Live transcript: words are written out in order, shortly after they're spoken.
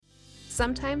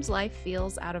Sometimes life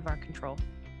feels out of our control.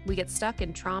 We get stuck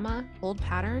in trauma, old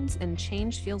patterns, and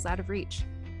change feels out of reach.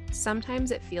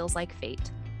 Sometimes it feels like fate.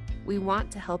 We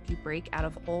want to help you break out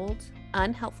of old,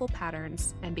 unhelpful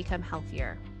patterns and become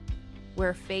healthier.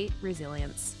 We're Fate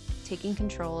Resilience, taking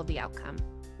control of the outcome.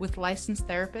 With licensed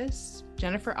therapists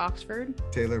Jennifer Oxford,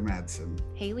 Taylor Madsen.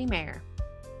 Haley Mayer.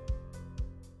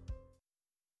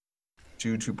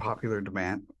 Due to popular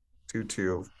demand, due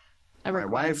to my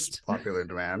wife's popular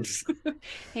demands.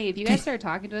 Hey, if you guys start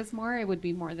talking to us more, it would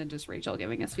be more than just Rachel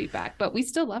giving us feedback, but we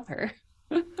still love her.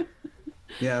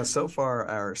 Yeah, so far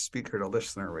our speaker to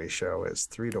listener ratio is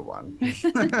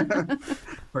 3-1.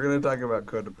 We're going to talk about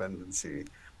codependency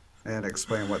and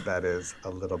explain what that is a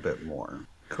little bit more.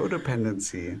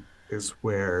 Codependency is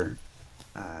where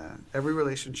every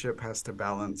relationship has to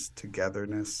balance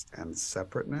togetherness and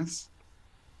separateness.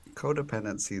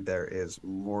 Codependency, there is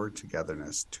more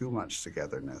togetherness, too much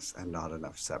togetherness, and not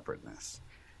enough separateness.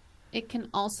 It can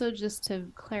also, just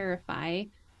to clarify,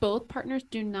 both partners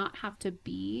do not have to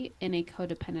be in a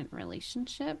codependent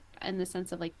relationship, in the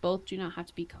sense of like both do not have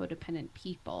to be codependent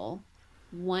people.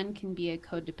 One can be a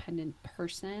codependent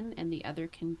person and the other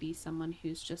can be someone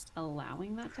who's just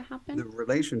allowing that to happen. The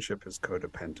relationship is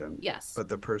codependent. Yes. But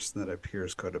the person that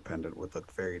appears codependent would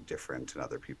look very different in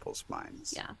other people's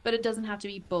minds. Yeah. But it doesn't have to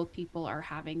be both people are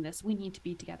having this, we need to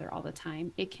be together all the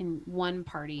time. It can one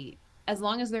party, as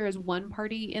long as there is one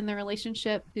party in the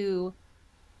relationship who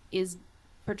is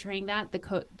portraying that,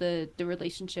 the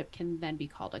relationship can then be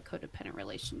called a codependent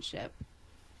relationship.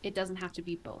 It doesn't have to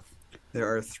be both.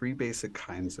 There are three basic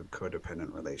kinds of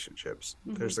codependent relationships.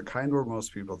 Mm-hmm. There's the kind where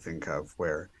most people think of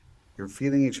where you're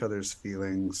feeling each other's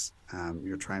feelings,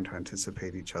 you're trying to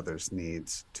anticipate each other's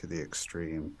needs to the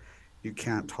extreme. You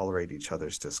can't tolerate each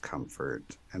other's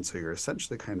discomfort. And so you're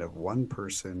essentially kind of one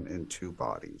person in two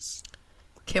bodies.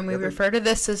 Can we refer to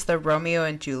this as the Romeo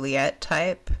and Juliet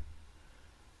type?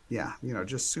 Yeah,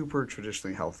 just super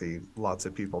traditionally healthy. Lots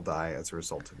of people die as a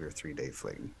result of your 3-day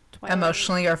fling.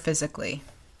 Emotionally or physically.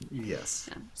 Yes.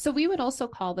 Yeah. So we would also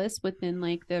call this, within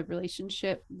like the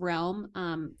relationship realm,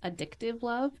 addictive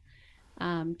love.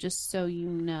 Just so you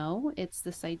know, it's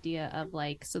this idea of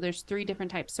like, so there's 3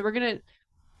 different types. So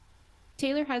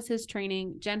Taylor has his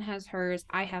training, Jen has hers,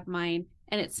 I have mine.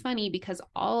 And it's funny because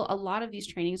a lot of these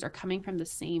trainings are coming from the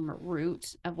same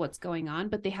root of what's going on,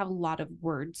 but they have a lot of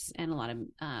words and a lot of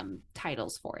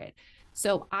titles for it.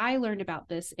 So I learned about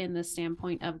this in the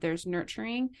standpoint of there's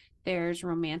nurturing, there's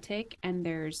romantic, and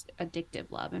there's addictive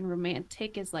love. And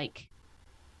romantic is like,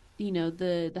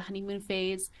 the honeymoon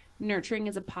phase. Nurturing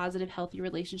is a positive, healthy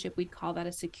relationship. We'd call that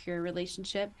a secure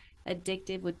relationship.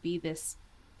 Addictive would be this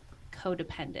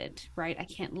codependent, right? I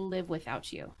can't live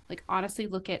without you. Like, honestly,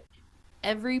 look at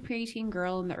every preteen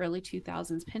girl in the early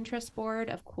 2000s Pinterest board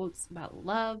of quotes about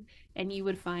love, and you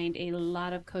would find a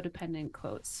lot of codependent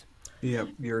quotes. Yep,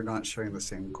 you're not sharing the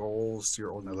same goals.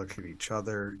 You're only looking at each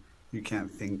other. You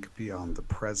can't think beyond the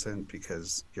present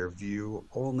because your view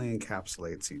only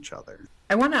encapsulates each other.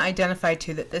 I want to identify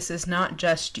too that this is not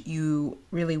just you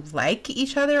really like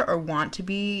each other or want to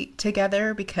be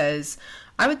together, because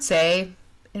I would say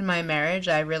in my marriage,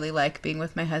 I really like being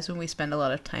with my husband. We spend a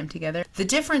lot of time together. The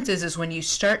difference is when you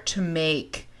start to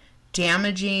make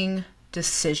damaging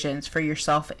decisions for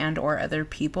yourself and or other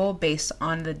people based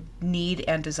on the need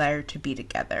and desire to be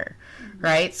together,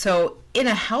 right? So in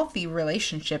a healthy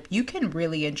relationship, you can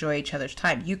really enjoy each other's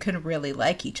time. You can really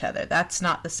like each other. That's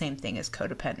not the same thing as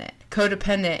codependent.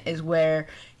 Codependent is where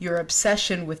your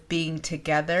obsession with being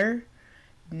together,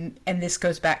 and this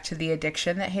goes back to the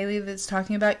addiction that Haley was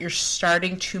talking about, you're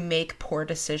starting to make poor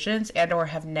decisions and or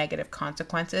have negative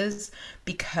consequences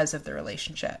because of the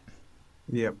relationship.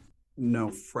 Yep.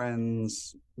 No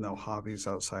friends, no hobbies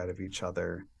outside of each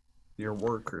other. Your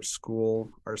work or school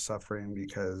are suffering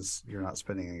because you're not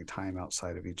spending any time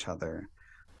outside of each other.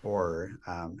 Or,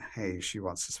 hey, she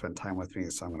wants to spend time with me,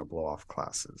 so I'm going to blow off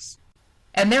classes.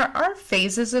 And there are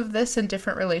phases of this in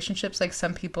different relationships. Like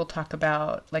some people talk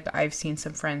about, like I've seen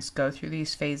some friends go through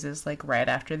these phases like right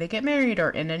after they get married or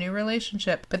in a new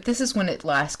relationship. But this is when it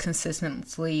lasts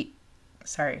consistently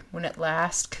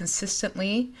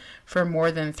for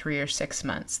more than 3 or 6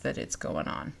 months that it's going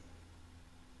on.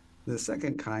 The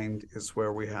second kind is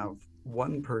where we have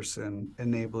one person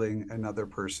enabling another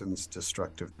person's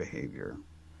destructive behavior.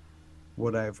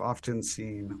 What I've often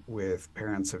seen with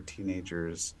parents of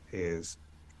teenagers is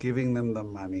giving them the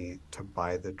money to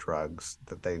buy the drugs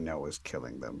that they know is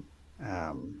killing them.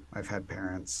 I've had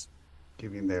parents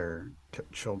giving their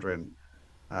children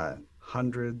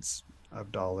hundreds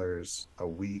of dollars a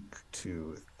week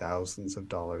to thousands of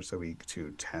dollars a week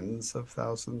to tens of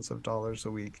thousands of dollars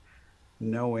a week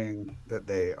knowing that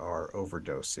they are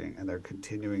overdosing and they're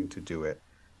continuing to do it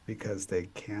because they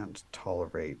can't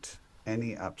tolerate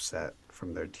any upset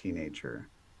from their teenager.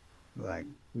 Like,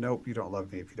 nope, you don't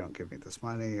love me if you don't give me this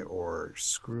money, or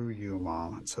screw you,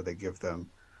 mom. So they give them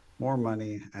more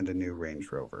money and a new Range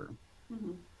Rover.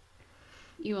 Mm-hmm.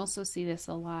 You also see this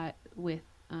a lot with,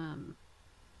 I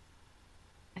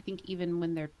think even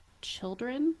when they're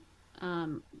children,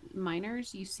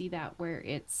 minors, you see that where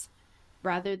it's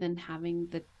rather than having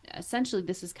essentially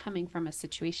this is coming from a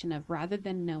situation of rather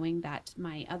than knowing that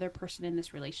my other person in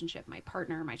this relationship, my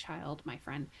partner, my child, my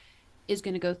friend, is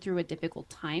going to go through a difficult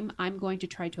time, I'm going to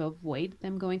try to avoid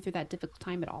them going through that difficult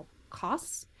time at all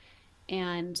costs.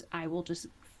 And I will just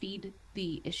feed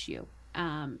the issue.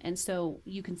 And so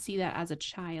you can see that as a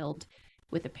child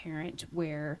with a parent,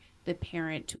 where the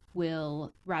parent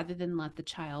will, rather than let the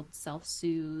child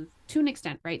self-soothe to an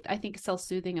extent, right? I think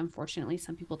self-soothing, unfortunately,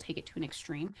 some people take it to an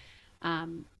extreme.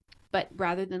 But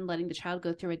rather than letting the child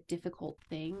go through a difficult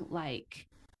thing, like,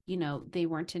 they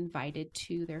weren't invited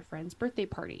to their friend's birthday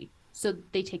party, so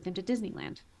they take them to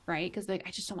Disneyland, right? Because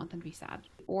I just don't want them to be sad,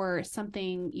 or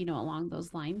something, along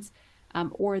those lines.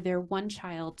 Or their one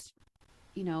child,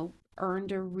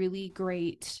 earned a really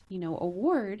great,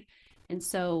 award. And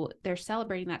so they're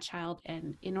celebrating that child.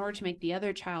 And in order to make the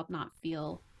other child not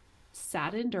feel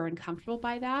saddened or uncomfortable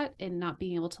by that, and not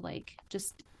being able to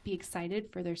just be excited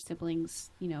for their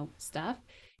siblings, stuff,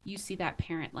 you see that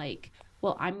parent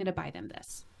well, I'm going to buy them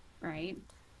this. Right.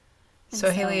 So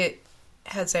Haley,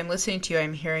 as I'm listening to you,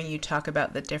 I'm hearing you talk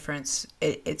about the difference.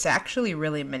 It's actually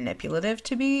really manipulative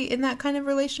to be in that kind of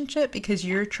relationship, because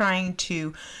you're trying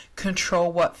to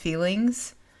control what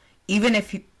feelings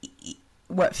the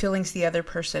other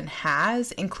person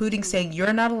has, including saying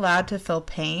you're not allowed to feel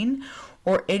pain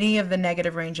or any of the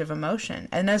negative range of emotion.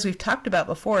 And as we've talked about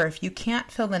before, if you can't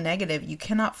feel the negative, you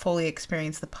cannot fully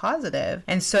experience the positive.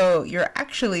 And so you're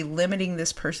actually limiting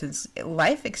this person's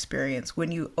life experience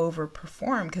when you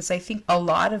overperform. Because I think a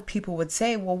lot of people would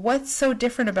say, well, what's so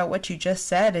different about what you just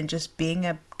said and just being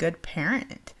a good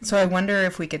parent? So I wonder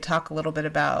if we could talk a little bit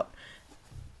about,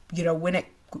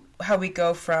 how we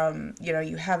go from,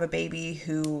 you have a baby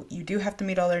who you do have to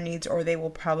meet all their needs, or they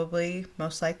will probably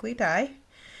most likely die.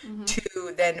 Mm-hmm.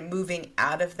 To then moving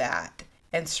out of that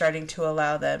and starting to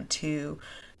allow them to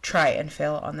try and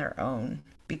fail on their own,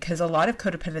 because a lot of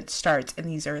codependence starts in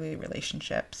these early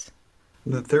relationships.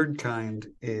 The third kind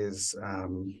is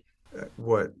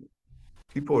what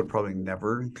people would probably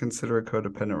never consider a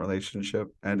codependent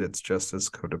relationship, and it's just as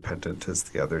codependent as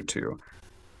the other two.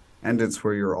 And it's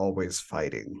where you're always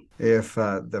fighting. If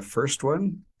the first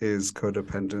one is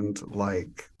codependent,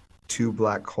 like two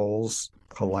black holes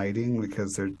colliding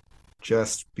because they're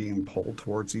just being pulled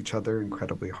towards each other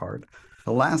incredibly hard.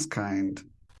 The last kind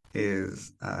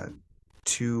is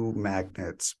two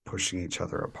magnets pushing each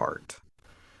other apart.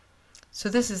 So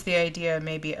this is the idea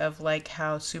maybe of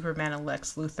how Superman and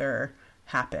Lex Luthor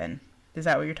happen. Is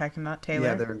that what you're talking about, Taylor?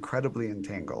 Yeah, they're incredibly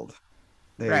entangled.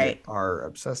 They are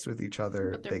obsessed with each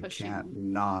other. They can't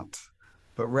not.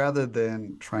 But rather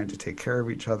than trying to take care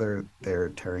of each other, they're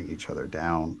tearing each other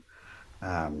down.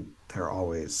 They're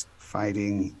always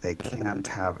fighting. They can't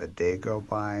have a day go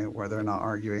by where they're not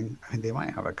arguing. I mean, they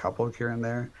might have a couple here and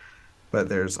there, but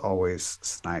there's always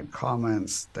snide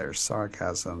comments, there's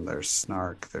sarcasm, there's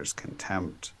snark, there's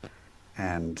contempt.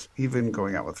 And even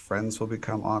going out with friends will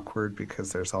become awkward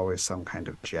because there's always some kind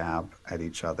of jab at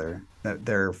each other. That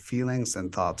their feelings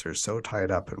and thoughts are so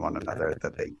tied up in one another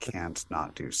that they can't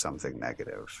not do something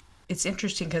negative. It's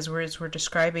interesting because as we're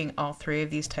describing all three of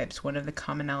these types, one of the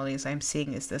commonalities I'm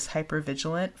seeing is this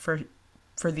hypervigilant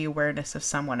for the awareness of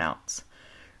someone else,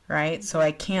 right? So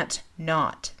I can't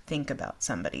not think about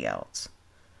somebody else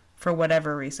for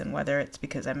whatever reason, whether it's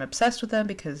because I'm obsessed with them,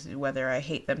 whether I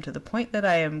hate them to the point that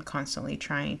I am constantly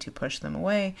trying to push them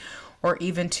away, or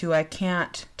even I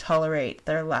can't tolerate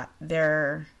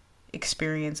their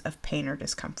experience of pain or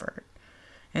discomfort.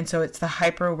 And so it's the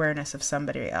hyper awareness of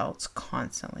somebody else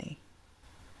constantly.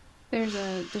 There's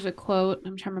a quote,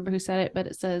 I'm trying to remember who said it, but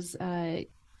it says,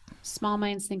 small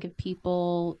minds think of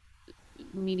people,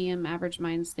 medium average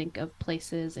minds think of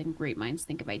places, and great minds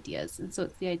think of ideas. And so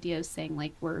it's the idea of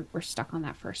saying we're stuck on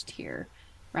that first tier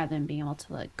rather than being able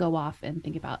to go off and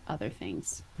think about other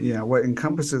things. Yeah, what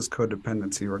encompasses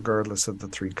codependency, regardless of the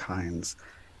three kinds,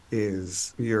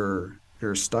 is you're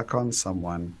stuck on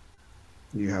someone,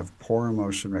 you have poor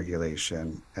emotion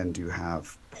regulation, and you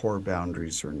have poor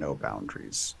boundaries or no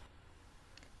boundaries.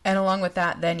 And along with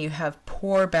that, then you have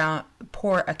poor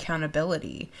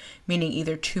accountability, meaning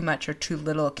either too much or too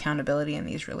little accountability in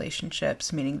these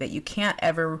relationships, meaning that you can't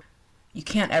ever you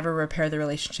can't ever repair the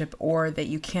relationship, or that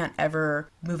you can't ever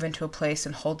move into a place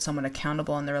and hold someone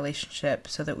accountable in the relationship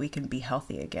so that we can be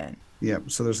healthy again. Yeah,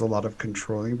 so there's a lot of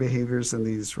controlling behaviors in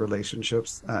these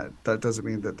relationships. That doesn't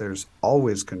mean that there's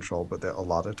always control, but that a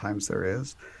lot of times there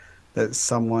is. That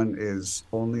someone is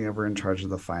only ever in charge of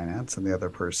the finance and the other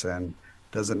person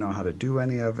doesn't know how to do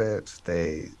any of it.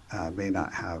 They may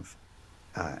not have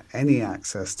any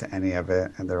access to any of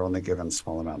it, and they're only given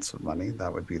small amounts of money.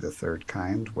 That would be the third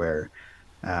kind, where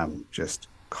just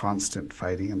constant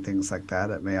fighting and things like that.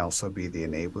 It may also be the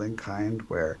enabling kind,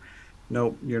 where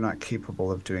nope, you're not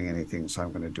capable of doing anything, so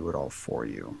I'm going to do it all for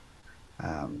you.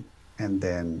 And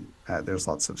then there's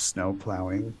lots of snow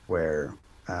plowing, where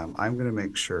I'm going to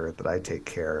make sure that I take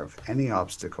care of any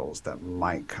obstacles that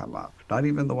might come up. Not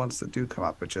even the ones that do come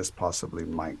up, but just possibly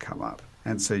might come up.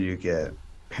 And so you get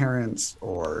parents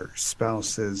or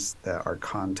spouses that are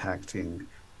contacting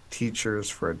teachers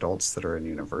for adults that are in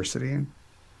university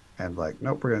and like,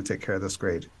 nope, we're going to take care of this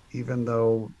grade, even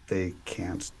though they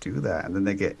can't do that. And then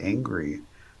they get angry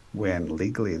when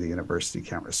legally the university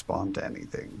can't respond to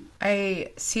anything.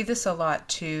 I see this a lot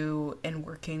too in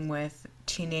working with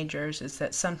teenagers, is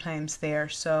that sometimes they are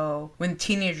so, when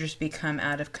teenagers become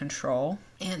out of control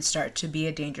and start to be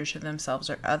a danger to themselves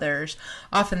or others,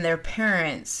 often their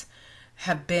parents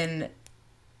have been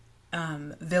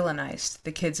villainized.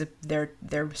 The kids,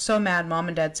 they're so mad. Mom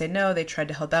and dad say no, they tried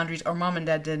to hold boundaries, or mom and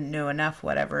dad didn't know enough,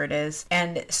 whatever it is.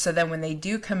 And so then when they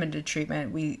do come into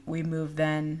treatment, we move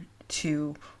then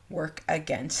to work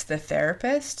against the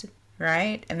therapist,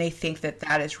 right? And they think that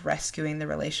that is rescuing the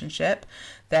relationship,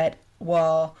 that,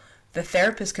 well, the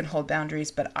therapist can hold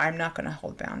boundaries, but I'm not going to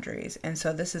hold boundaries. And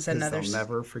so this is another... They'll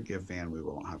never forgive me and we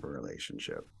won't have a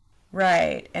relationship.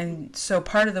 Right. And so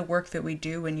part of the work that we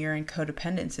do when you're in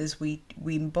codependence is we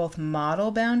both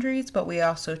model boundaries, but we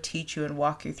also teach you and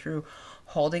walk you through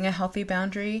holding a healthy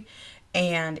boundary.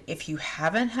 And if you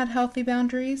haven't had healthy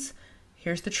boundaries,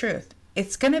 here's the truth.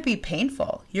 It's going to be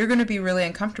painful. You're going to be really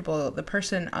uncomfortable. The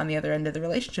person on the other end of the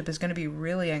relationship is going to be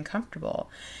really uncomfortable.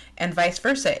 And vice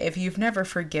versa. If you've never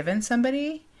forgiven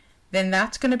somebody, then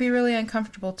that's going to be really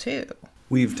uncomfortable too.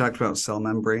 We've talked about cell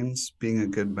membranes being a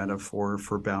good metaphor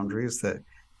for boundaries, that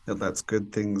lets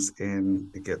good things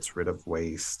in, it gets rid of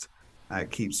waste,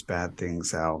 it keeps bad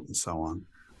things out, and so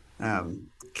on.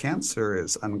 Cancer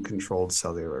is uncontrolled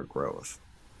cellular growth.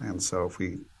 And so if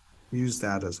we use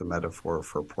that as a metaphor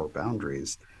for poor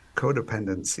boundaries,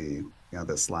 codependency,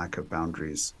 this lack of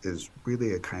boundaries, is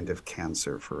really a kind of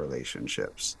cancer for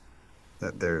relationships.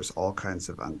 That there's all kinds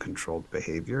of uncontrolled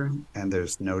behavior and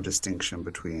there's no distinction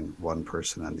between one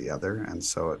person and the other. And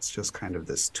so it's just kind of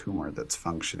this tumor that's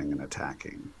functioning and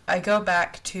attacking. I go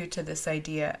back to this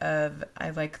idea of, I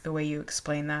like the way you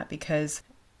explain that, because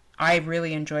I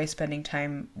really enjoy spending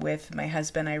time with my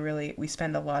husband. We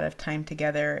spend a lot of time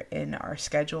together in our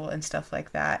schedule and stuff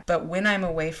like that. But when I'm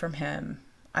away from him,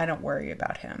 I don't worry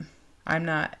about him. I'm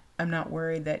not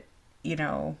worried that,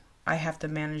 I have to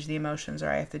manage the emotions or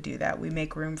I have to do that. We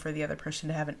make room for the other person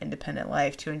to have an independent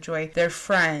life, to enjoy their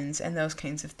friends and those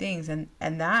kinds of things. And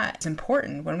that is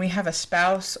important. When we have a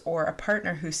spouse or a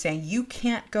partner who's saying, you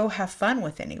can't go have fun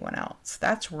with anyone else,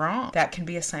 that's wrong. That can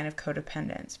be a sign of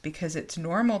codependence, because it's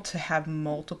normal to have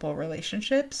multiple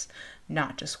relationships,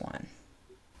 not just one.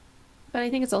 But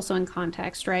I think it's also in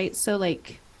context, right? So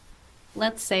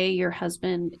let's say your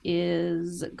husband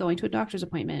is going to a doctor's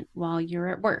appointment while you're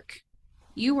at work.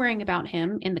 You worrying about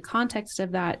him in the context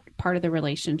of that part of the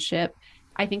relationship,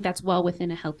 I think that's well within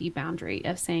a healthy boundary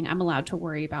of saying, I'm allowed to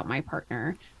worry about my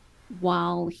partner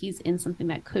while he's in something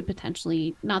that could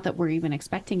potentially, not that we're even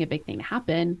expecting a big thing to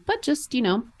happen, but just,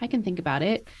 I can think about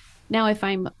it. Now, if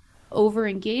I'm over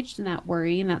engaged in that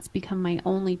worry and that's become my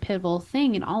only pivotal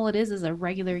thing, and all it is a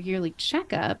regular yearly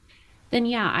checkup, then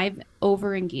yeah, I've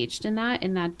over engaged in that,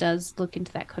 and that does look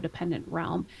into that codependent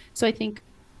realm. So I think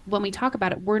when we talk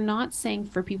about it, we're not saying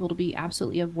for people to be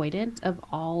absolutely avoidant of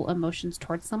all emotions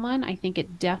towards someone. I think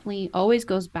it definitely always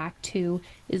goes back to,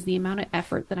 is the amount of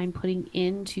effort that I'm putting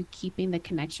into keeping the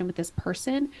connection with this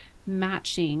person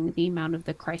matching the amount of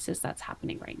the crisis that's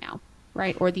happening right now,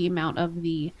 right? Or the amount of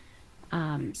the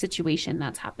situation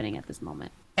that's happening at this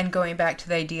moment. And going back to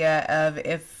the idea of,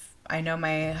 if I know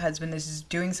my husband is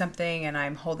doing something and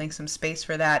I'm holding some space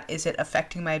for that, is it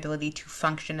affecting my ability to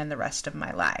function in the rest of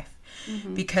my life?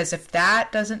 Mm-hmm. Because if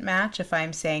that doesn't match, if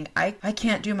I'm saying I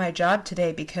can't do my job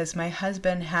today because my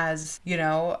husband has,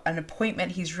 an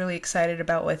appointment he's really excited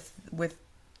about with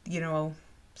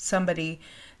somebody,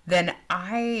 then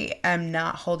I am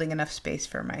not holding enough space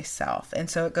for myself. And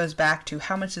so it goes back to,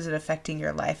 how much is it affecting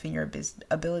your life and your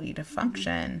ability to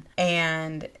function? Mm-hmm.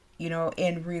 And,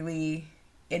 in really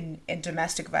in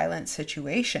domestic violence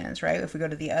situations, right? If we go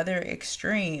to the other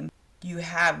extreme, you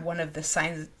have one of the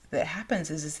signs that happens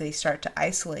is they start to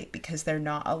isolate because they're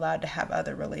not allowed to have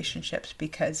other relationships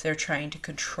because they're trying to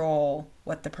control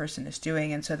what the person is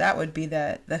doing. And so that would be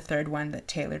the third one that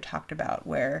Taylor talked about,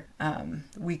 where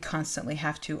we constantly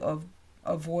have to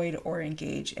avoid or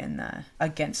engage in the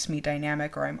against me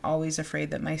dynamic, or I'm always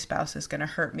afraid that my spouse is going to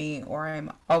hurt me, or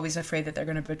I'm always afraid that they're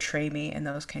going to betray me, and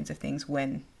those kinds of things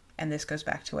when, and this goes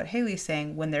back to what Haley's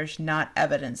saying, when there's not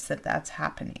evidence that that's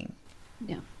happening.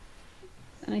 Yeah.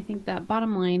 And I think that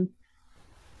bottom line,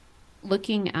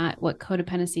 looking at what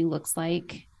codependency looks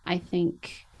like, I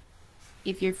think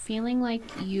if you're feeling like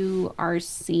you are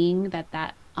seeing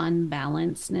that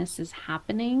unbalancedness is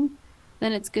happening,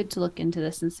 then it's good to look into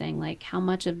this and saying like how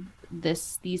much of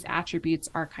these attributes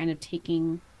are kind of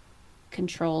taking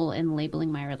control and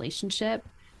labeling my relationship.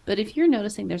 But if you're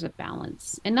noticing there's a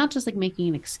balance, and not just like making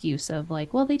an excuse of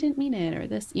like, well, they didn't mean it or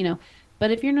this, but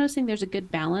if you're noticing there's a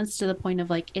good balance to the point of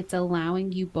like, it's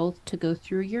allowing you both to go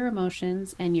through your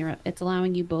emotions, and it's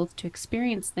allowing you both to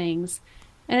experience things.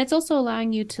 And it's also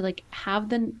allowing you to like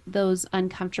have those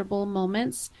uncomfortable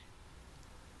moments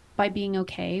by being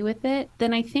okay with it,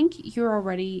 then I think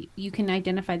you can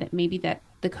identify that maybe that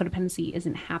the codependency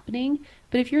isn't happening.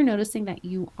 But if you're noticing that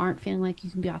you aren't feeling like you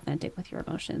can be authentic with your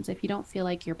emotions, if you don't feel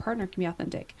like your partner can be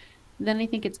authentic, then I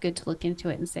think it's good to look into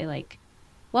it and say like,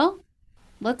 well,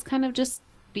 let's kind of just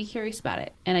be curious about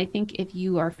it. And I think if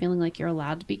you are feeling like you're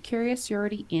allowed to be curious, you're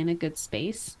already in a good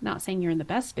space. Not saying you're in the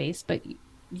best space, but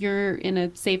you're in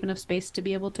a safe enough space to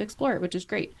be able to explore it, which is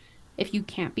great. If you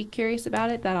can't be curious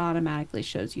about it, that automatically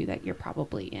shows you that you're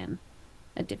probably in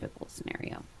a difficult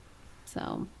scenario.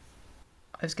 So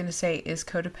I was going to say, is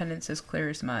codependence as clear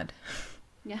as mud?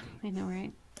 Yeah, I know,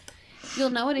 right? You'll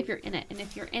know it if you're in it. And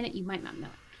if you're in it, you might not know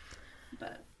it.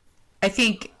 But I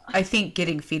think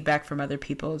getting feedback from other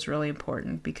people is really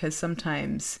important, because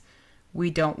sometimes we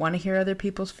don't want to hear other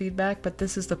people's feedback, but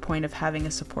this is the point of having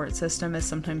a support system, is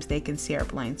sometimes they can see our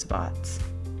blind spots.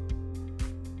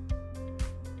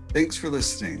 Thanks for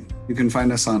listening. You can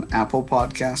find us on Apple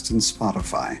Podcasts and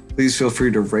Spotify. Please feel free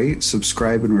to rate,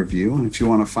 subscribe, and review. And if you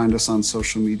want to find us on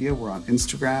social media, we're on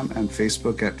Instagram and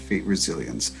Facebook at Fate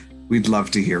Resilience. We'd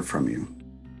love to hear from you.